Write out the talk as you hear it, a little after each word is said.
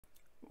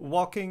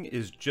Walking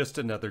is just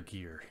another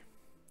gear.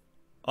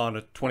 On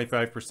a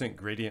 25%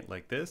 gradient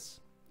like this,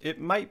 it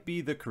might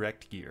be the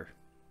correct gear.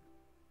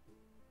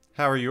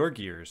 How are your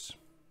gears?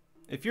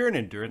 If you're an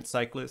endurance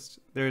cyclist,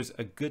 there's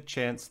a good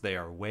chance they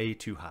are way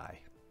too high.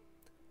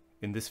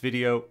 In this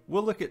video,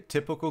 we'll look at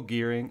typical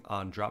gearing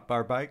on drop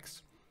bar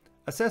bikes,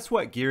 assess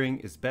what gearing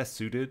is best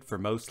suited for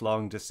most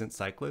long-distance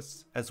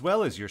cyclists, as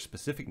well as your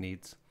specific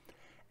needs,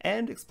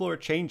 and explore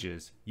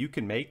changes you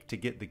can make to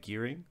get the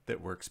gearing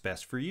that works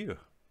best for you.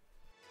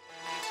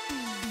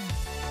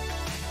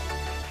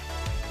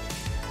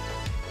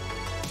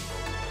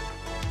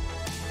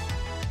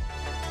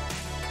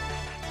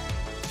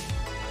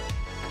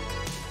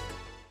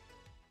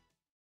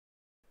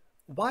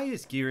 Why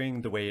is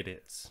gearing the way it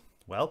is?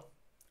 Well,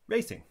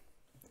 racing.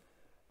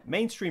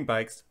 Mainstream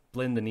bikes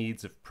blend the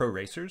needs of pro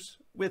racers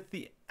with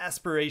the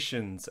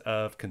aspirations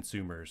of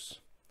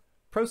consumers.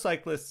 Pro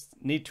cyclists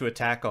need to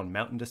attack on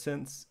mountain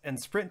descents and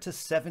sprint to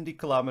 70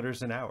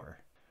 kilometers an hour.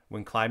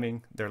 When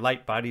climbing, their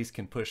light bodies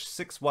can push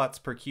 6 watts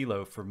per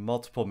kilo for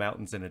multiple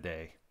mountains in a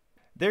day.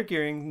 Their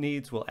gearing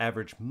needs will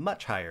average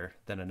much higher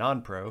than a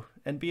non-pro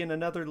and be in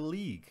another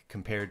league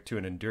compared to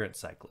an endurance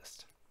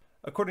cyclist.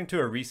 According to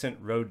a recent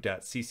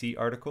Road.cc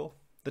article,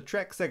 the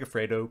Trek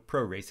Segafredo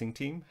pro racing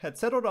team had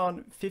settled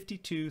on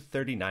 52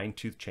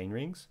 39-tooth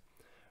chainrings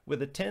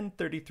with a 10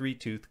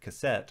 33-tooth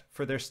cassette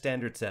for their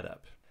standard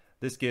setup.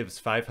 This gives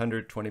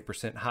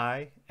 520%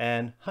 high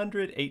and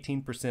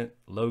 118%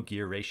 low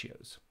gear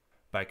ratios.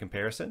 By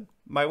comparison,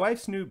 my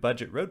wife's new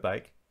budget road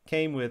bike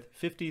came with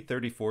 50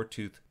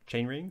 34-tooth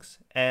chainrings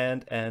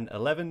and an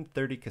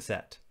 1130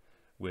 cassette,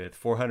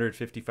 with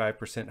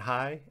 455%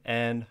 high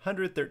and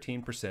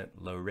 113%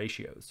 low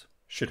ratios.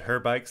 Should her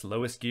bike's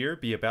lowest gear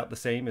be about the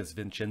same as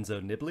Vincenzo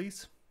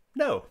Nibli's?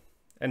 No,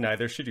 and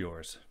neither should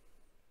yours.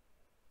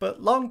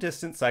 But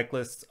long-distance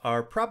cyclists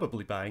are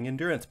probably buying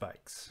endurance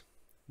bikes.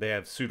 They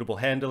have suitable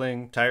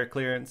handling, tire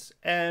clearance,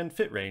 and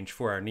fit range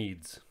for our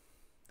needs.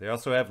 They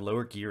also have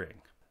lower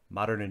gearing.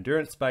 Modern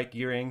endurance bike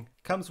gearing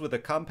comes with a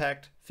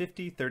compact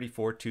 50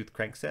 34-tooth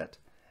crankset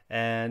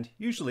and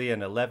usually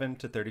an 11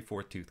 to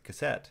 34-tooth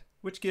cassette,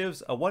 which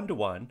gives a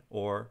 1-to-1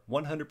 or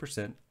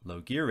 100%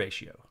 low gear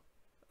ratio.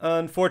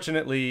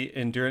 Unfortunately,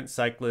 endurance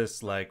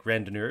cyclists like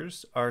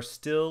randonneurs are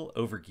still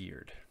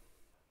overgeared.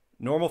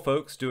 Normal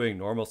folks doing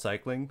normal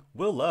cycling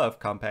will love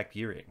compact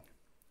gearing,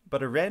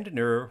 but a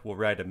randonneur will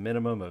ride a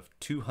minimum of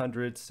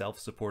 200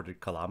 self-supported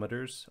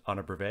kilometers on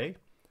a brevet,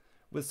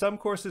 with some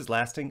courses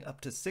lasting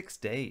up to 6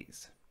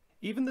 days.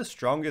 Even the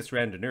strongest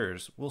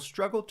randonneurs will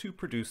struggle to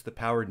produce the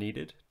power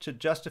needed to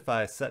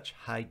justify such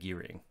high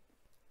gearing.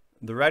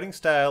 The riding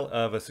style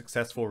of a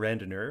successful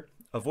randonneur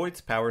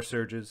avoids power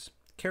surges,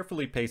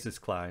 carefully paces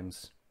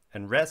climbs,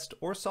 and rest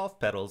or soft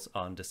pedals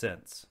on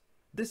descents.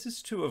 This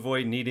is to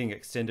avoid needing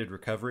extended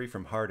recovery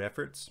from hard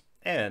efforts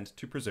and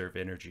to preserve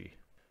energy.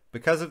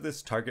 Because of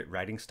this target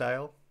riding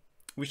style,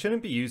 we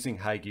shouldn't be using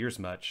high gears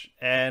much,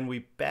 and we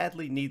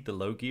badly need the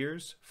low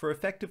gears for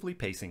effectively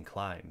pacing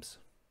climbs.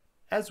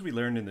 As we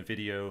learned in the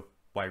video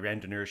why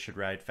randonneurs should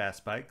ride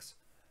fast bikes,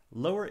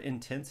 lower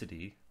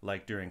intensity,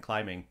 like during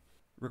climbing,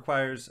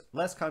 requires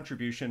less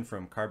contribution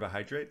from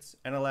carbohydrates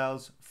and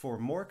allows for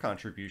more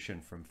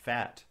contribution from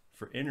fat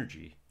for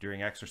energy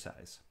during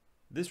exercise.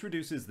 This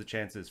reduces the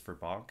chances for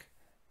bonk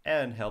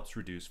and helps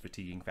reduce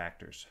fatiguing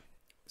factors.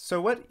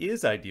 So what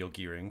is ideal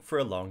gearing for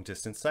a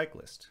long-distance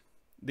cyclist?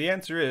 The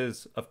answer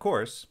is, of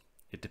course,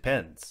 it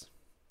depends.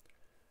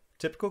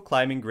 Typical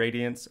climbing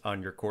gradients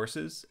on your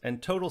courses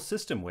and total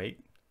system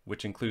weight,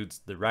 which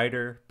includes the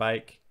rider,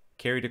 bike,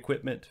 carried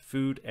equipment,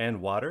 food, and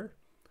water,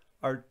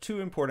 are 2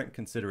 important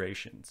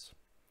considerations.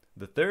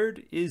 The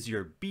third is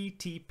your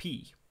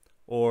BTP,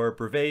 or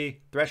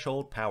brevet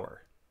threshold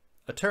power,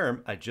 a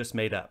term I just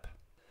made up.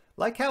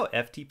 Like how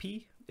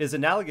FTP is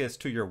analogous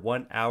to your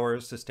 1 hour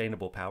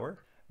sustainable power,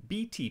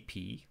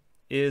 BTP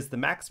is the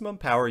maximum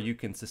power you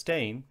can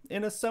sustain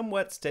in a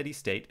somewhat steady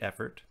state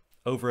effort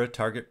over a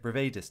target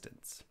brevet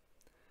distance.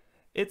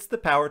 It's the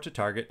power to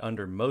target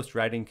under most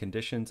riding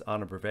conditions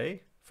on a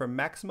brevet for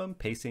maximum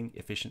pacing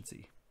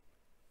efficiency.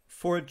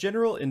 For a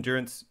general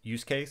endurance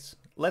use case,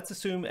 let's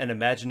assume an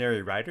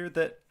imaginary rider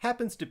that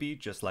happens to be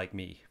just like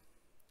me.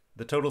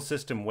 The total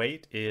system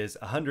weight is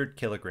 100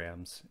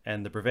 kilograms,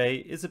 and the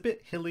brevet is a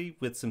bit hilly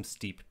with some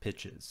steep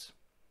pitches.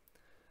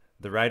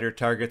 The rider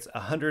targets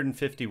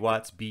 150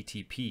 watts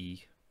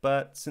BTP,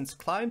 but since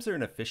climbs are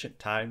an efficient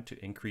time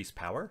to increase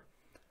power,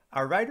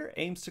 our rider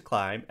aims to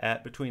climb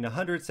at between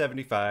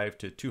 175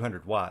 to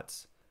 200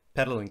 watts.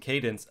 Pedaling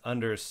cadence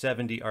under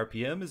 70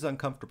 RPM is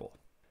uncomfortable.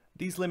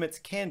 These limits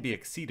can be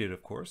exceeded,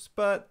 of course,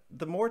 but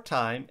the more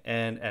time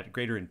and at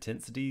greater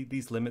intensity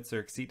these limits are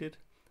exceeded,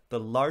 the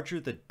larger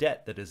the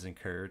debt that is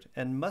incurred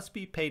and must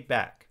be paid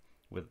back,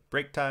 with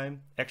brake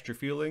time, extra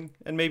fueling,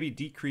 and maybe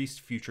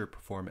decreased future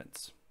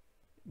performance.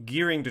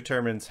 Gearing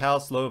determines how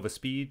slow of a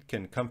speed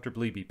can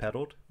comfortably be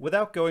pedaled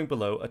without going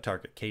below a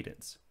target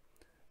cadence.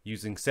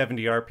 Using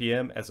 70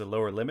 RPM as a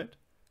lower limit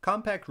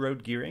Compact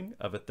road gearing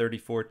of a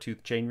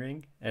 34-tooth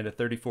chainring and a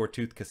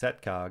 34-tooth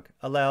cassette cog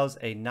allows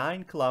a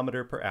 9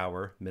 km per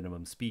hour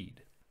minimum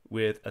speed.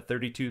 With a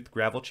 30-tooth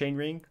gravel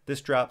chainring,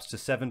 this drops to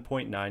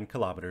 7.9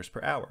 km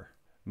per hour.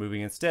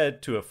 Moving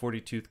instead to a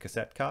 40-tooth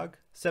cassette cog,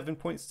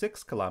 7.6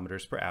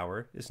 km per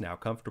hour is now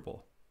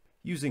comfortable.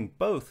 Using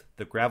both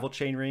the gravel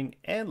chainring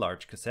and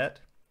large cassette,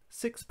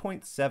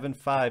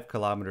 6.75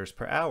 km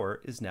per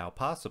hour is now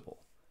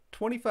possible,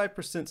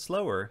 25%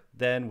 slower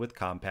than with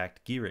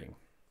compact gearing.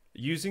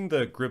 Using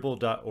the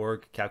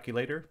gribble.org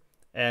calculator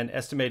and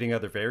estimating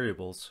other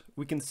variables,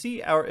 we can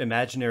see our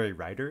imaginary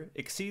rider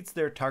exceeds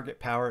their target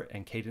power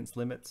and cadence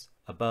limits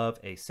above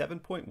a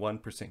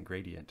 7.1%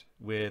 gradient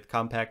with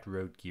compact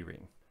road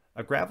gearing.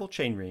 A gravel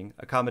chainring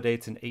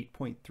accommodates an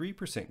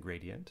 8.3%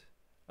 gradient.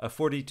 A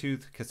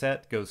 40-tooth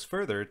cassette goes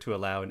further to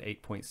allow an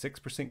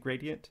 8.6%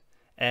 gradient,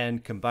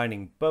 and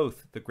combining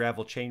both the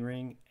gravel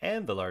chainring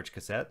and the large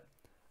cassette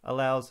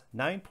allows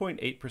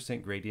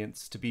 9.8%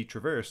 gradients to be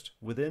traversed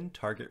within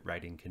target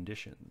riding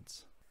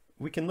conditions.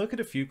 We can look at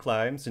a few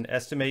climbs and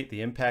estimate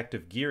the impact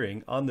of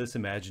gearing on this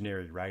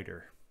imaginary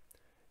rider.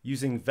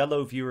 Using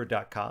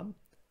veloviewer.com,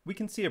 we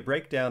can see a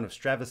breakdown of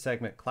Strava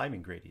segment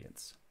climbing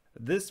gradients.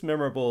 This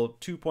memorable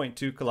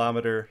 2.2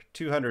 kilometer,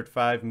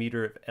 205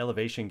 meter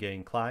elevation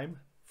gain climb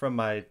from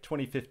my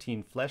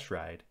 2015 Flesh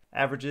ride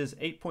averages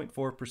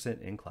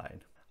 8.4%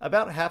 incline.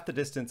 About half the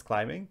distance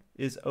climbing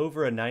is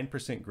over a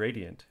 9%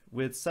 gradient,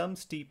 with some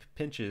steep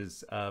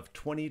pinches of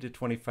 20 to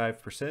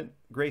 25%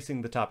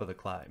 gracing the top of the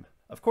climb.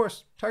 Of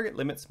course, target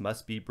limits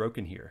must be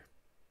broken here.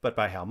 But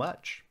by how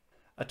much?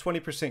 A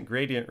 20%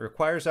 gradient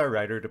requires our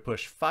rider to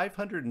push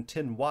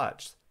 510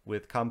 watts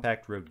with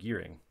compact road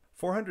gearing,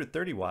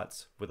 430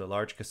 watts with a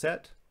large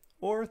cassette,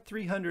 or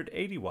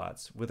 380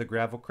 watts with a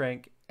gravel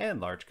crank and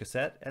large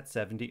cassette at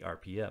 70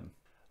 RPM.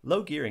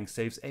 Low gearing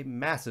saves a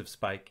massive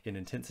spike in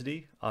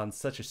intensity on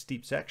such a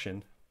steep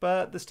section,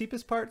 but the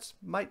steepest parts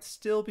might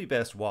still be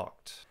best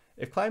walked.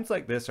 If climbs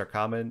like this are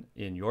common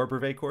in your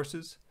brevet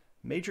courses,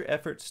 major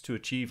efforts to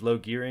achieve low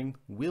gearing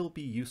will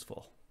be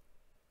useful.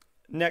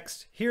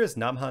 Next, here is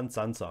Namhan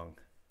Sansong,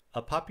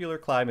 a popular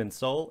climb in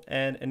Seoul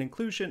and an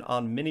inclusion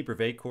on many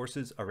brevet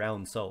courses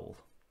around Seoul.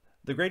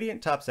 The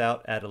gradient tops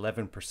out at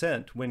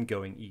 11% when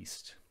going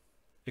east.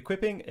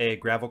 Equipping a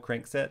gravel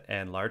crankset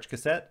and large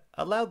cassette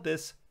allowed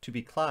this to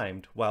be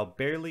climbed while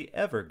barely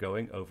ever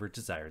going over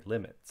desired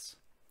limits.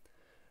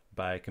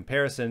 By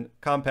comparison,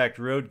 compact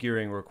road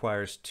gearing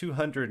requires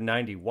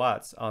 290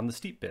 watts on the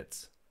steep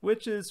bits,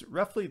 which is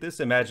roughly this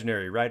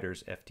imaginary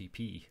rider's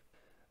FTP.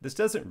 This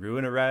doesn't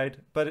ruin a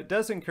ride, but it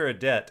does incur a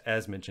debt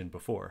as mentioned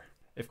before.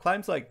 If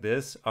climbs like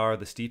this are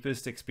the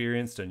steepest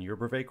experienced on your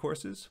brevet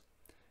courses,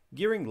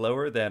 gearing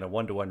lower than a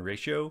 1-to-1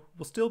 ratio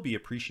will still be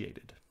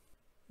appreciated.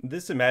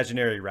 This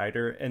imaginary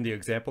rider and the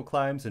example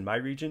climbs in my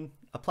region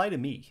apply to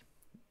me.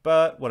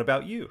 But what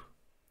about you?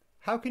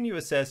 How can you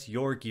assess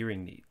your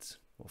gearing needs?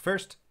 Well,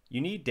 first,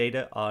 you need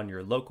data on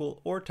your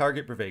local or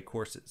target brevet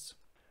courses.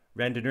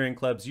 Randonneuring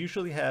clubs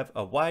usually have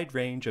a wide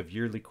range of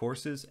yearly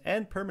courses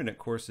and permanent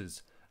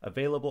courses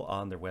available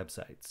on their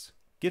websites.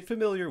 Get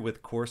familiar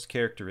with course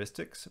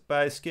characteristics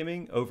by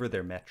skimming over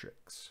their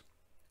metrics.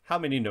 How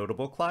many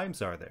notable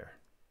climbs are there?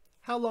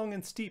 How long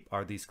and steep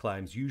are these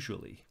climbs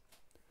usually?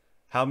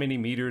 How many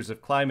meters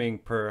of climbing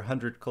per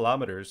 100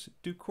 kilometers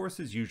do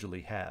courses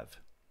usually have?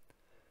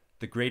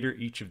 The greater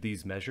each of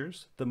these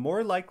measures, the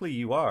more likely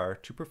you are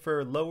to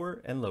prefer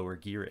lower and lower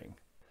gearing.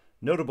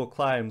 Notable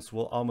climbs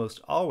will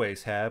almost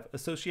always have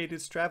associated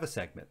Strava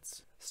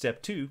segments.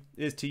 Step 2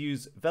 is to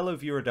use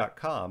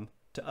veloviewer.com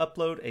to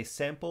upload a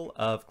sample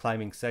of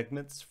climbing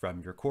segments from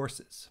your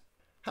courses.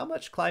 How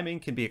much climbing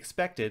can be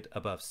expected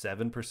above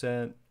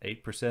 7%,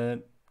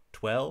 8%,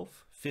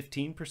 12,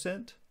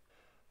 15%?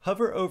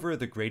 Hover over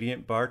the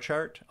gradient bar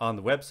chart on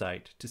the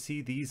website to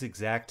see these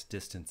exact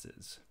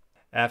distances.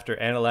 After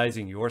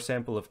analyzing your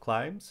sample of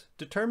climbs,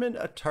 determine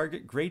a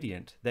target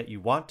gradient that you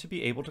want to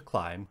be able to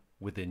climb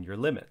within your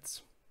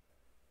limits.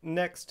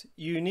 Next,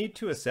 you need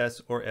to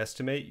assess or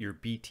estimate your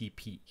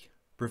BTP,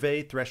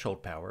 brevet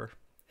threshold power,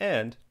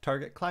 and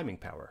target climbing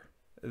power.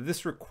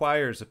 This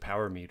requires a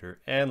power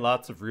meter and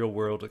lots of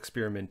real-world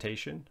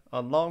experimentation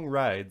on long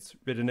rides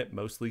ridden at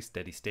mostly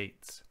steady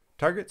states.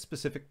 Target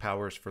specific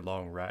powers for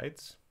long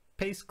rides,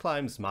 pace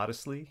climbs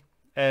modestly,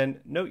 and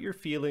note your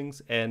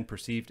feelings and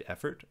perceived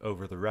effort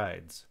over the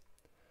rides.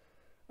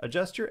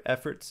 Adjust your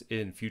efforts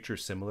in future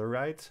similar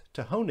rides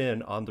to hone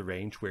in on the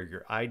range where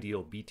your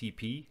ideal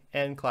BTP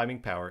and climbing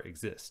power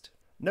exist.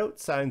 Note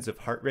signs of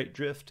heart rate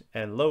drift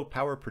and low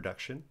power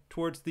production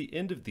towards the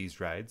end of these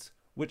rides,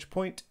 which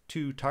point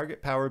to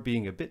target power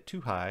being a bit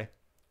too high,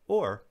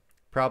 or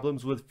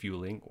problems with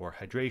fueling or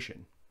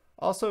hydration.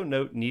 Also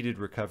note needed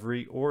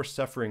recovery or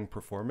suffering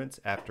performance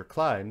after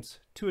climbs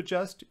to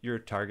adjust your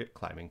target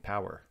climbing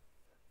power.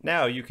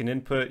 Now you can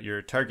input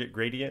your target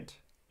gradient,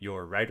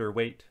 your rider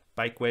weight,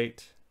 bike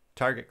weight,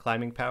 target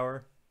climbing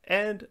power,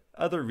 and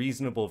other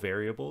reasonable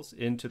variables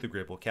into the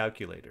Gribble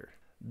calculator.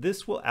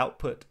 This will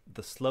output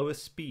the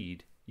slowest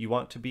speed you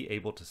want to be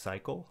able to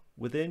cycle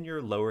within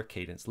your lower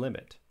cadence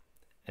limit,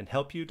 and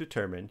help you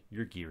determine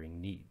your gearing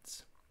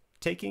needs.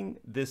 Taking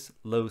this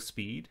low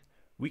speed,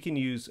 we can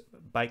use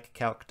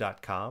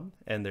bikecalc.com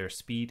and their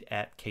speed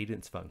at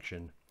cadence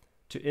function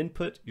to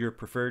input your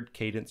preferred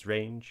cadence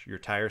range, your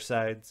tire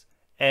size,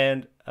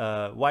 and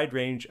a wide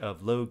range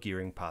of low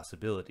gearing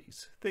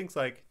possibilities, things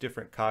like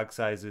different cog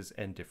sizes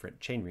and different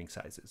chainring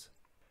sizes.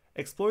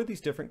 Explore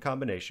these different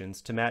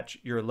combinations to match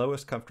your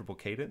lowest comfortable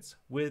cadence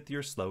with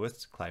your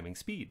slowest climbing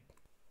speed.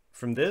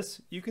 From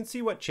this, you can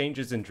see what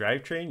changes in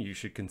drivetrain you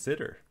should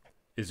consider.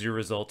 Is your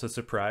result a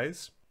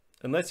surprise?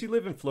 Unless you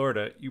live in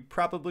Florida, you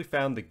probably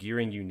found the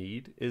gearing you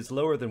need is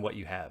lower than what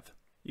you have.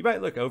 You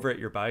might look over at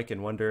your bike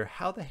and wonder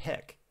how the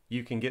heck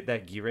you can get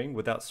that gearing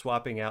without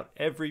swapping out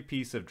every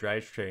piece of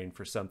drivetrain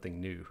for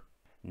something new.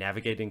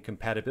 Navigating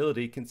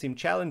compatibility can seem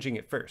challenging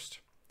at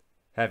first.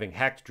 Having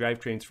hacked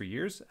drivetrains for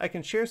years, I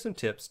can share some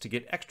tips to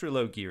get extra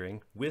low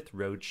gearing with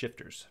road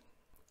shifters.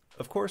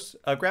 Of course,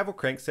 a gravel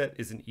crankset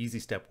is an easy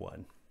step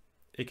one.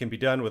 It can be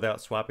done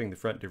without swapping the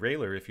front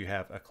derailleur if you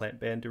have a clamp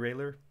band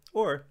derailleur,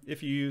 or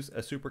if you use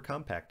a super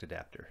compact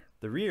adapter.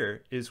 The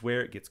rear is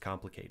where it gets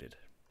complicated.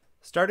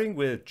 Starting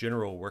with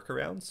general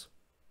workarounds,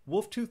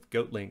 wolf-tooth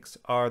goat links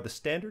are the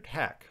standard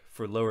hack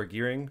for lower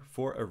gearing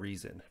for a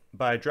reason.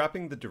 By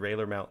dropping the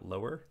derailleur mount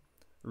lower,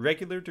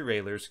 regular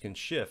derailleurs can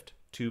shift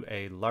to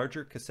a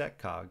larger cassette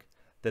cog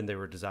than they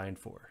were designed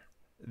for.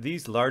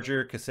 These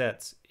larger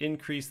cassettes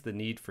increase the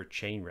need for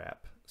chain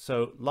wrap,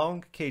 so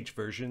long cage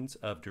versions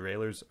of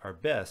derailleurs are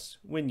best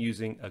when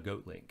using a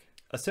goat link.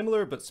 A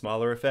similar but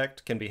smaller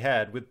effect can be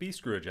had with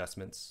B-screw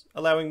adjustments,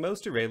 allowing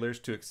most derailleurs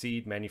to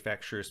exceed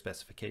manufacturer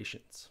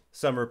specifications.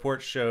 Some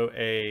reports show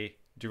a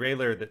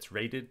derailleur that's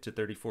rated to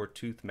 34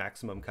 tooth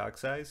maximum cog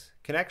size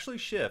can actually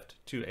shift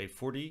to a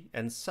 40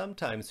 and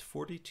sometimes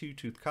 42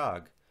 tooth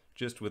cog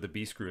just with a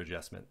B-screw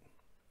adjustment.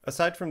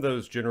 Aside from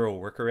those general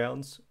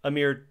workarounds, a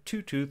mere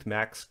 2-tooth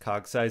max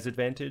cog size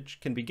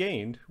advantage can be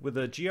gained with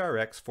a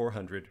GRX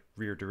 400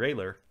 rear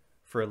derailleur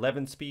for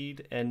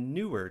 11-speed and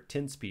newer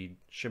 10-speed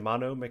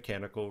Shimano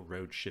mechanical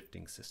road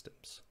shifting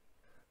systems.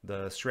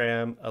 The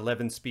SRAM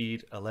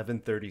 11-speed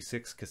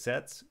 1136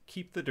 cassettes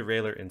keep the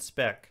derailleur in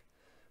spec,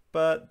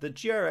 but the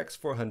GRX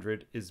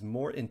 400 is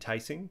more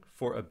enticing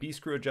for a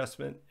B-screw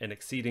adjustment and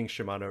exceeding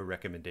Shimano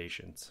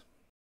recommendations.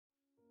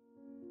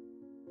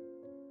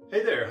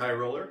 Hey there, high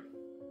roller.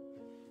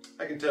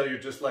 I can tell you're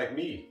just like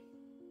me.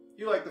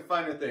 You like the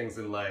finer things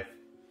in life.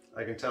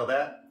 I can tell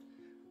that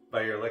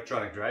by your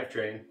electronic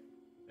drivetrain.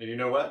 And you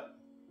know what?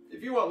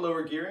 If you want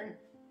lower gearing,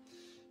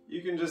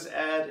 you can just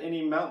add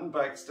any mountain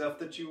bike stuff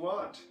that you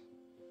want.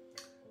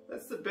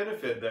 That's the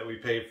benefit that we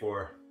pay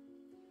for.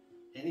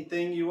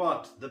 Anything you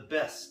want, the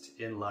best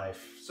in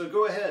life. So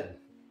go ahead,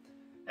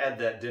 add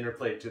that dinner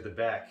plate to the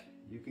back.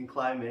 You can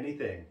climb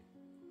anything.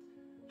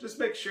 Just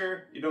make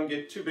sure you don't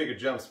get too big of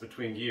jumps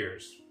between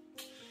gears.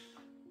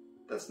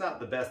 That's not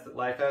the best that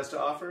life has to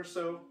offer,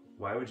 so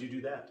why would you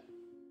do that?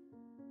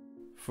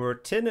 For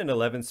 10 and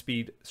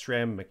 11-speed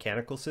SRAM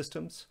mechanical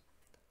systems,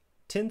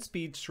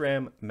 10-speed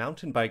SRAM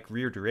mountain bike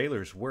rear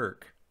derailleurs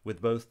work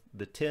with both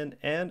the 10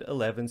 and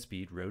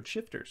 11-speed road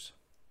shifters.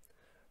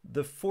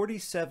 The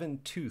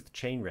 47-tooth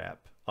chain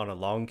wrap on a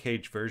long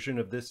cage version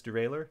of this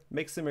derailleur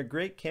makes them a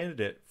great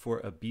candidate for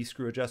a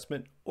B-screw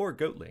adjustment or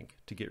goat link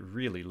to get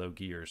really low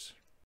gears.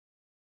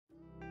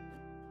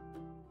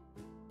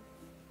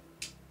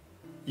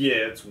 Yeah,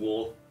 it's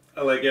wool.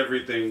 I like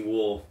everything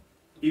wool,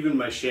 even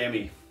my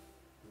chamois.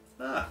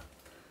 Ah,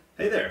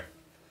 hey there.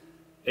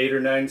 8 or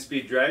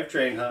 9-speed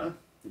drivetrain, huh?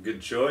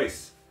 Good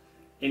choice.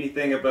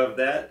 Anything above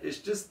that is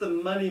just the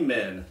money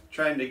men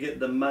trying to get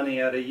the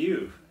money out of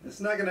you. It's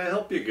not going to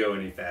help you go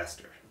any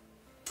faster.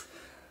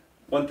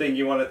 One thing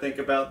you want to think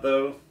about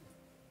though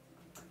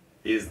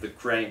is the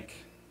crank.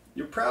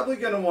 You're probably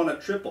going to want a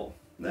triple.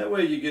 That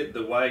way you get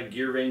the wide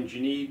gear range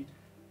you need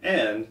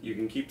and you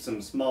can keep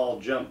some small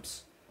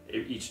jumps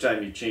each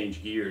time you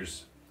change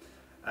gears.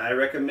 I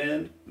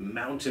recommend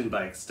mountain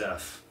bike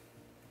stuff.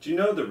 Do you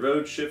know the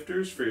road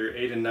shifters for your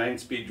 8 and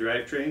 9-speed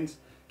drivetrains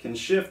can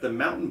shift the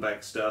mountain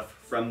bike stuff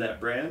from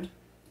that brand?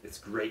 It's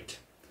great.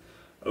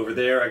 Over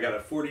there I got a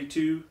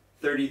 42,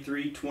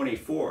 33,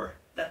 24.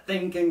 That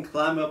thing can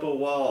climb up a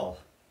wall.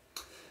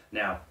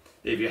 Now,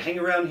 if you hang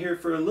around here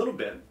for a little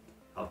bit,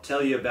 I'll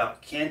tell you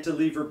about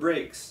cantilever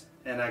brakes,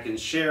 and I can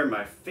share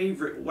my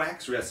favorite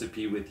wax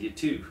recipe with you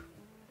too.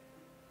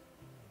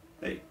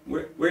 Hey,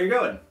 where are you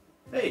going?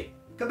 Hey,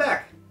 come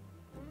back.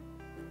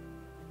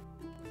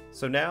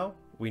 So now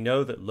we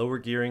know that lower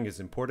gearing is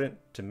important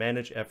to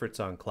manage efforts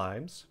on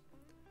climbs,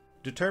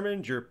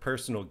 determined your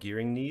personal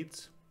gearing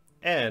needs,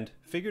 and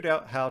figured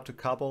out how to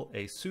cobble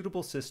a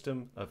suitable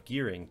system of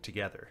gearing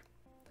together.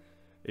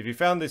 If you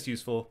found this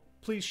useful,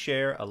 please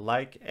share, a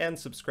like, and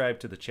subscribe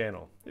to the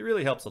channel. It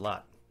really helps a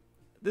lot.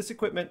 This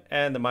equipment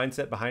and the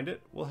mindset behind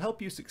it will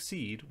help you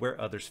succeed where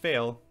others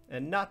fail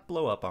and not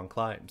blow up on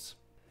climbs.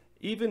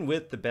 Even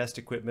with the best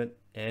equipment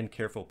and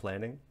careful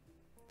planning,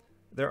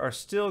 there are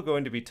still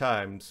going to be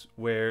times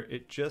where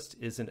it just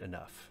isn't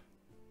enough.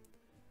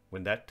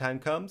 When that time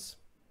comes,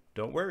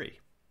 don't worry.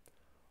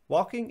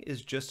 Walking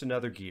is just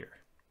another gear.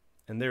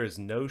 and there is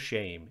no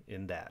shame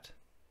in that.